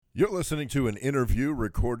You're listening to an interview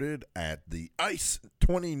recorded at the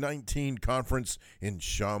ICE2019 conference in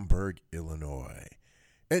Schaumburg, Illinois.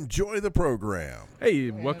 Enjoy the program.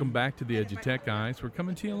 Hey, welcome back to the EduTech Guys. We're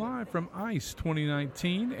coming to you live from ICE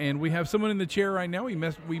 2019, and we have someone in the chair right now. We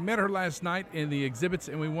met her last night in the exhibits,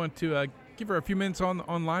 and we want to give her a few minutes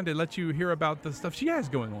online to let you hear about the stuff she has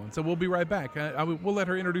going on. So we'll be right back. We'll let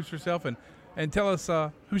her introduce herself and tell us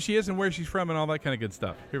who she is and where she's from and all that kind of good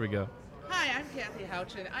stuff. Here we go. Hi, I'm Cathy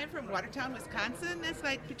Houchin. I'm from Watertown, Wisconsin. It's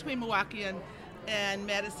like between Milwaukee and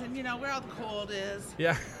Madison, you know, where all the cold is.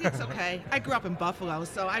 Yeah. It's okay. I grew up in Buffalo,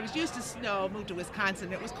 so I was used to snow, moved to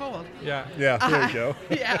Wisconsin. It was cold. Yeah, there you go.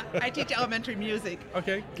 Yeah, I teach elementary music.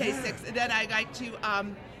 Okay. K6. And then I like to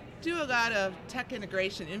do a lot of tech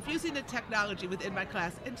integration, infusing the technology within my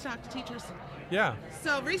class and talk to teachers. Yeah.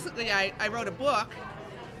 So recently I wrote a book,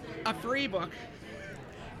 a free book.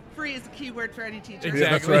 Free is a key word for any teacher.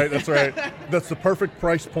 Exactly. Yeah, that's right. That's the perfect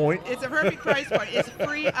price point. It's a perfect price point. It's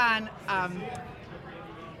free on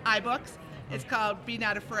iBooks. It's called Be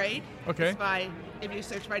Not Afraid. Okay. It's by, if you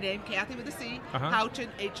search my name, Cathy with a C, Houchin,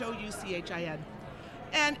 Houchin.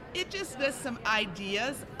 And it just lists some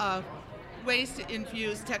ideas of ways to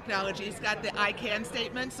infuse technology. It's got the I can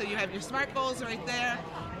statement, so you have your SMART goals right there.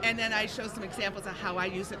 And then I show some examples of how I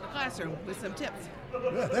use it in the classroom with some tips.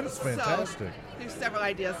 Yeah, that is fantastic. So, there's several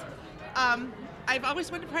ideas. I've always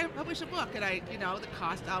wanted to publish a book, and the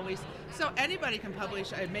cost always. So anybody can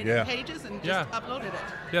publish. I made it pages and just uploaded it.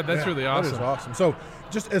 Yeah, that's really awesome. That is awesome. So,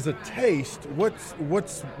 just as a taste,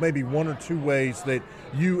 what's maybe one or two ways that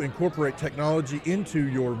you incorporate technology into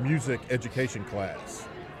your music education class?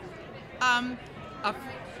 A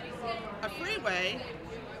free way.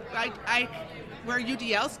 We're a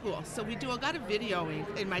UDL school, so we do a lot of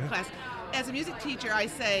videoing in my class. As a music teacher, I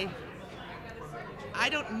say, I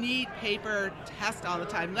don't need paper tests all the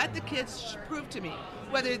time. Let the kids prove to me.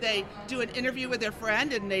 Whether they do an interview with their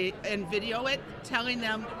friend and video it, telling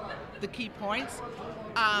them the key points.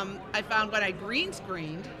 I found when I green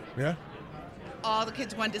screened, all the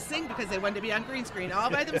kids wanted to sing because they wanted to be on green screen all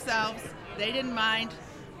by themselves. They didn't mind.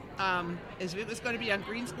 If it was going to be on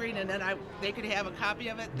green screen and then they could have a copy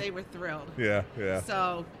of it, they were thrilled. Yeah.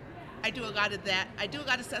 So I do a lot of that. I do a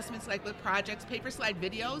lot of assessments like with projects. Paper slide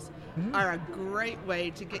videos are a great way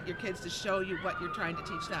to get your kids to show you what you're trying to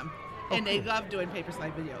teach them. And they love doing paper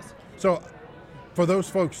slide videos. So for those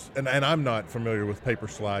folks, and I'm not familiar with paper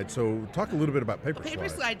slides, so talk a little bit about paper slides. Paper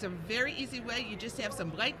slides are a very easy way. You just have some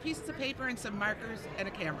blank pieces of paper and some markers and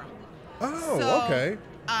a camera. Oh, okay.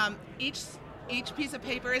 Each piece of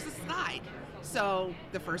paper is a slide. So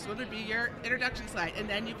the first one would be your introduction slide, and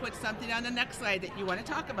then you put something on the next slide that you want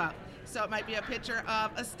to talk about. So it might be a picture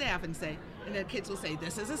of a staff and then kids will say,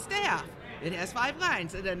 this is a staff. It has 5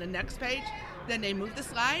 lines. And then the next page, then they move the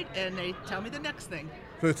slide and they tell me the next thing.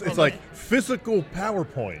 So it's like physical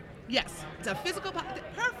PowerPoint. Yes, it's a physical,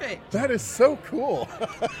 perfect. That is so cool.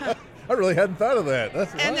 I really hadn't thought of that.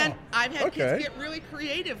 And then I've had kids get really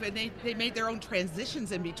creative, and they made their own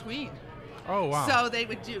transitions in between. Oh, wow. So they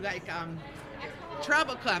would do like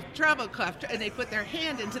treble clef, and they put their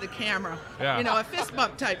hand into the camera. Yeah. A fist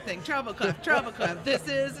bump type thing. Treble clef. This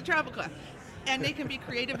is a treble clef. And they can be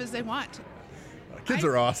creative as they want. Kids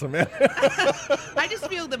are awesome, man. I just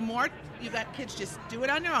feel the more you let kids just do it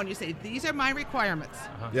on their own, you say, these are my requirements.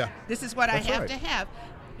 Yeah. This is what I have right. to have.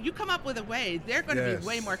 You come up with a way, they're going to be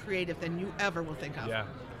way more creative than you ever will think of. Yeah.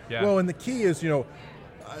 Well, and the key is,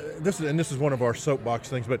 this is one of our soapbox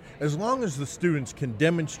things, but as long as the students can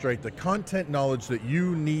demonstrate the content knowledge that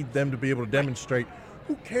you need them to be able to demonstrate,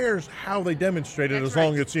 who cares how they demonstrate it, as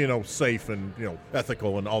long as it's safe and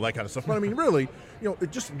ethical and all that kind of stuff. But I mean, really,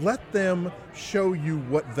 just let them show you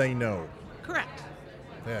what they know. Correct.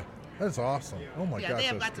 Yeah. That's awesome. Oh my gosh. Yeah, they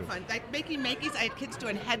have lots of fun. Like making Makeys, I had kids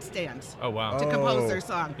doing headstands. Oh, wow. To compose their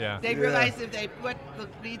song. Yeah. They realized if they put the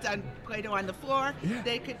leads on Play-Doh on the floor,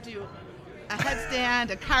 they could do a headstand,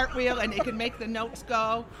 a cartwheel, and they could make the notes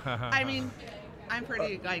go. I mean, I'm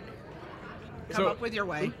pretty come up with your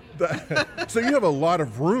way. So you have a lot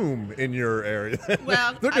of room in your area.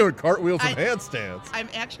 Well, they're doing cartwheels and handstands. I'm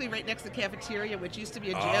actually right next to the cafeteria, which used to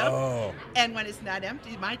be a gym. Oh. And when it's not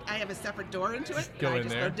empty, I have a separate door into it. Go and I in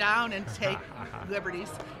just there. go down and take liberties.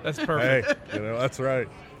 That's perfect. Hey, that's right.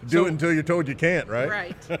 Do it until you're told you can't, right?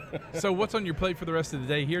 Right. So what's on your plate for the rest of the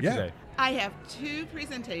day here today? I have 2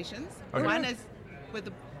 presentations. Okay. One is with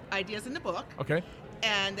the ideas in the book. Okay.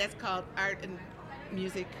 And that's called Art and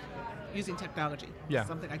Music Using Technology. Yeah.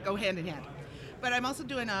 Something like go hand in hand. But I'm also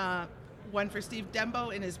doing one for Steve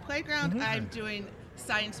Dembo in his playground. I'm doing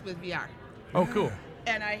science with VR. Oh, cool.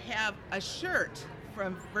 And I have a shirt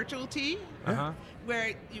from Virtual Tee, Uh-huh.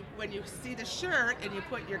 where when you see the shirt and you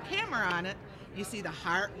put your camera on it, you see the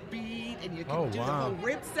heartbeat and you can do the whole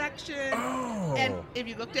rib section. Oh. And if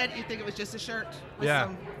you looked at it, you think it was just a shirt with Yeah.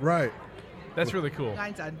 some Right. That's really cool.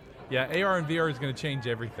 lines on. Yeah, AR and VR is going to change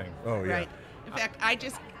everything. Oh, yeah. Right. In fact, I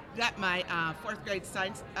just got my fourth grade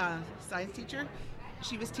science teacher.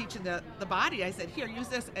 She was teaching the body. I said, here, use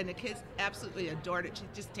this. And the kids absolutely adored it. She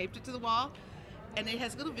just taped it to the wall. And it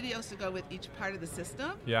has little videos to go with each part of the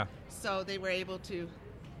system. Yeah. So they were able to,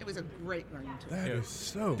 it was a great learning tool. That is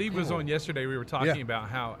so Steve cool. was on yesterday. We were talking Yeah. about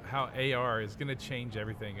how AR is going to change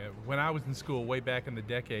everything. When I was in school way back in the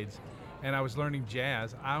decades and I was learning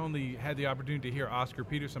jazz, I only had the opportunity to hear Oscar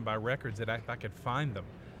Peterson by records that I could find them.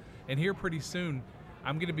 And here pretty soon,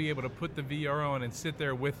 I'm going to be able to put the VR on and sit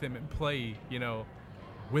there with them and play,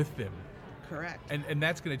 with them. Correct. And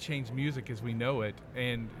that's going to change music as we know it.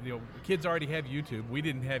 And kids already have YouTube. We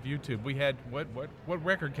didn't have YouTube. We had what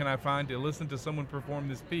record can I find to listen to someone perform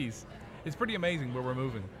this piece? It's pretty amazing where we're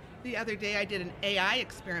moving. The other day I did an AI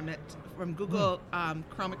experiment from Google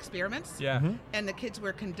Chrome Experiments. Yeah. And the kids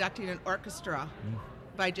were conducting an orchestra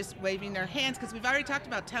by just waving their hands, because we've already talked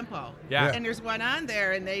about tempo. Yeah. And there's one on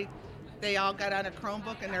there, and they all got on a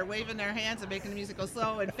Chromebook and they're waving their hands and making the music go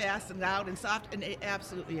slow and fast and loud and soft, and they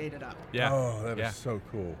absolutely ate it up. Yeah. Oh, that is so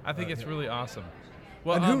cool. I think it's really awesome.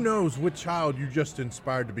 Well, And who knows what child you just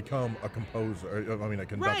inspired to become a composer, a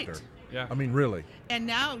conductor. Right. Yeah. I mean, really. And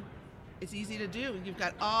now it's easy to do. You've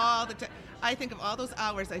got all the I think of all those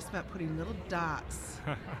hours I spent putting little dots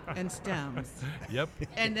and stems. Yep.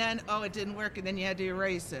 And then, it didn't work, and then you had to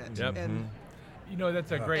erase it. Yep. And,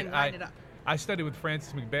 That's a great. and line it up. I studied with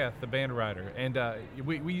Francis Macbeth, the band writer, and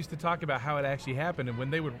we used to talk about how it actually happened. And when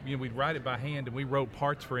they would, we'd write it by hand, and we wrote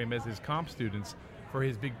parts for him as his comp students for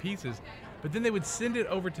his big pieces. But then they would send it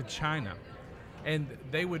over to China, and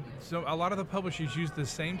so a lot of the publishers used the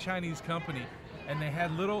same Chinese company, and they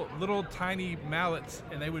had little tiny mallets,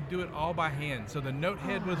 and they would do it all by hand. So the note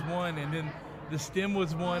head was one, and then the stem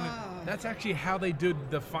was one. That's actually how they did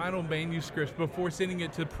the final manuscripts before sending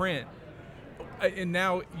it to print. And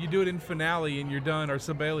now you do it in Finale and you're done, or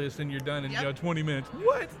Sibelius and you're done in 20 minutes.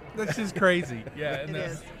 What? That's just crazy. Yeah, It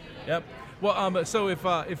is. Yep. Well, so if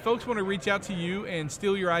folks want to reach out to you and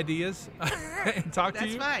steal your ideas and talk to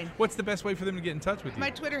you, That's fine. what's the best way for them to get in touch with you? My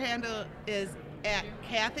Twitter handle is at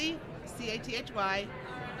Cathy, CATHY,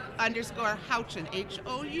 _Houchin,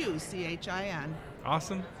 HOUCHIN.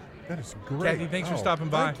 Awesome. That is great. Cathy, thanks for stopping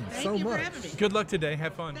by. Thank you Thank so you for much. having me. Good luck today.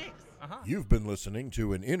 Have fun. Thanks. You've been listening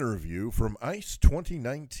to an interview from ICE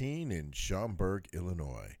 2019 in Schaumburg,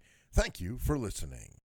 Illinois. Thank you for listening.